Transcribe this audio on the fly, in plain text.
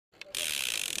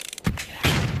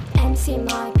say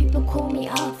my people cool me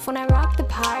off. When I rock the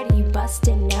party, you bust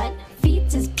a nut.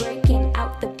 Feet is breaking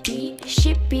out the beat.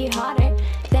 Shit be harder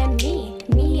than me.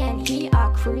 Me and he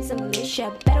are cruising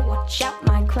militia. Better watch out,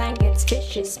 my clan gets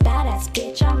vicious. Badass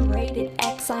bitch, I'm rated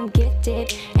X, I'm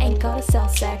gifted. Ain't gotta sell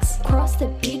sex. Cross the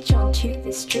beach onto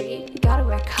the street. Gotta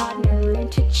work hard, no room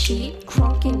to cheat.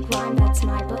 Crunk and grind, that's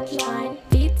my bloodline.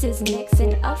 Beats is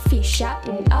mixing, Uffy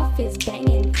shouting, Uff is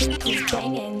banging, Creep is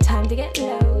banging. Time to get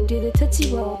low, do the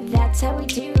tootsie roll. That's how we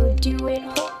do it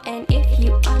hot. And if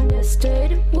you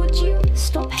understood, would you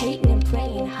stop hating and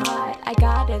playing hard? I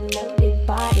got a loaded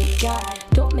bodyguard.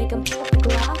 Don't make 'em pop,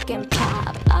 Glock and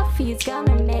pop. Uffy's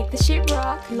gonna make the shit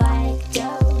rock like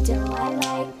dough. I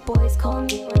like boys call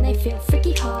me when they feel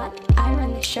freaky hot. I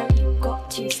run the show, you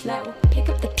got too slow. Pick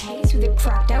up the pace with your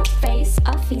cracked out face.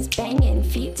 Uffy's banging,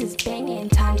 feet is banging.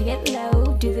 Time to get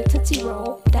low, do the tootsie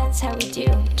roll. That's how we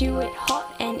do it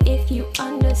hot. And if you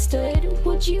understood,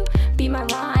 would you be my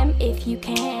rhyme if you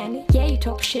can? Yeah, you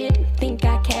talk shit, think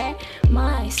I care.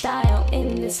 My style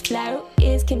in this flow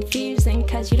is confusing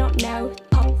cause you don't know.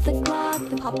 Pop the Glock,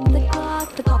 the pop the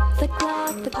Glock, the pop the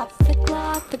Glock, the pop the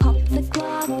Glock, the pop the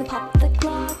Glock, the pop the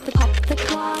Glock, the pop the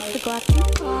Glock, the Glock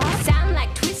you pop. Sound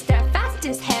like Twister, fast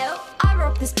as hell. I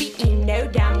rock this beat, you know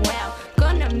damn well.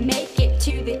 Gonna make it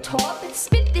to the top.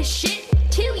 Spit this shit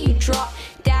till you drop.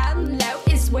 Down low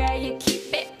is where you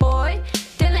keep it, boy.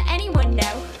 Don't let anyone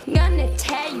know. Gonna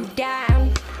tear you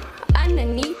down.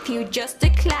 Underneath you just a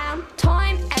clown.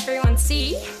 Time everyone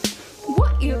see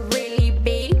what you really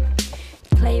be.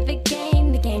 Play the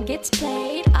game gets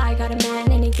played. I got a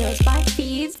man and he goes by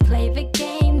fees. Play the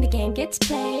game gets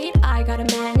played. I got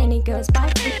a man and he goes by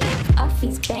fees.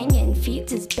 Uffy's banging,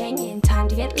 feet is banging. Time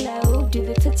to get low, do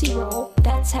the tootsie roll.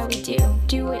 That's how we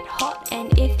do it hot.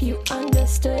 And if you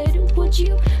understood, would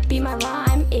you be my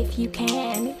rhyme if you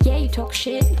can? Yeah, you talk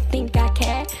shit, think I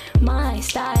care. My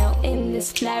style in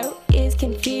this flow is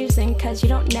confusing cause you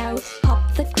don't know.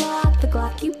 Pop the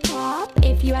Glock you pop.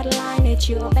 If you had a line, it's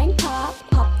your bang pop.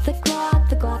 Pop the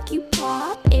Glock you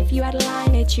pop. If you had a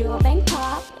line, it's your bang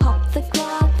pop. Pop the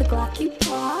Glock you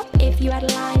pop. If you had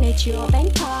a line, it's your bang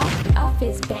pop. Uff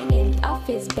is banging, Uff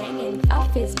is banging,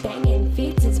 Uff is banging,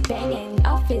 feet is banging,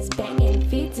 Uff is banging,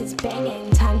 feet is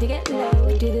banging. Time to get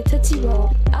low, do the tootsie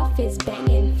roll.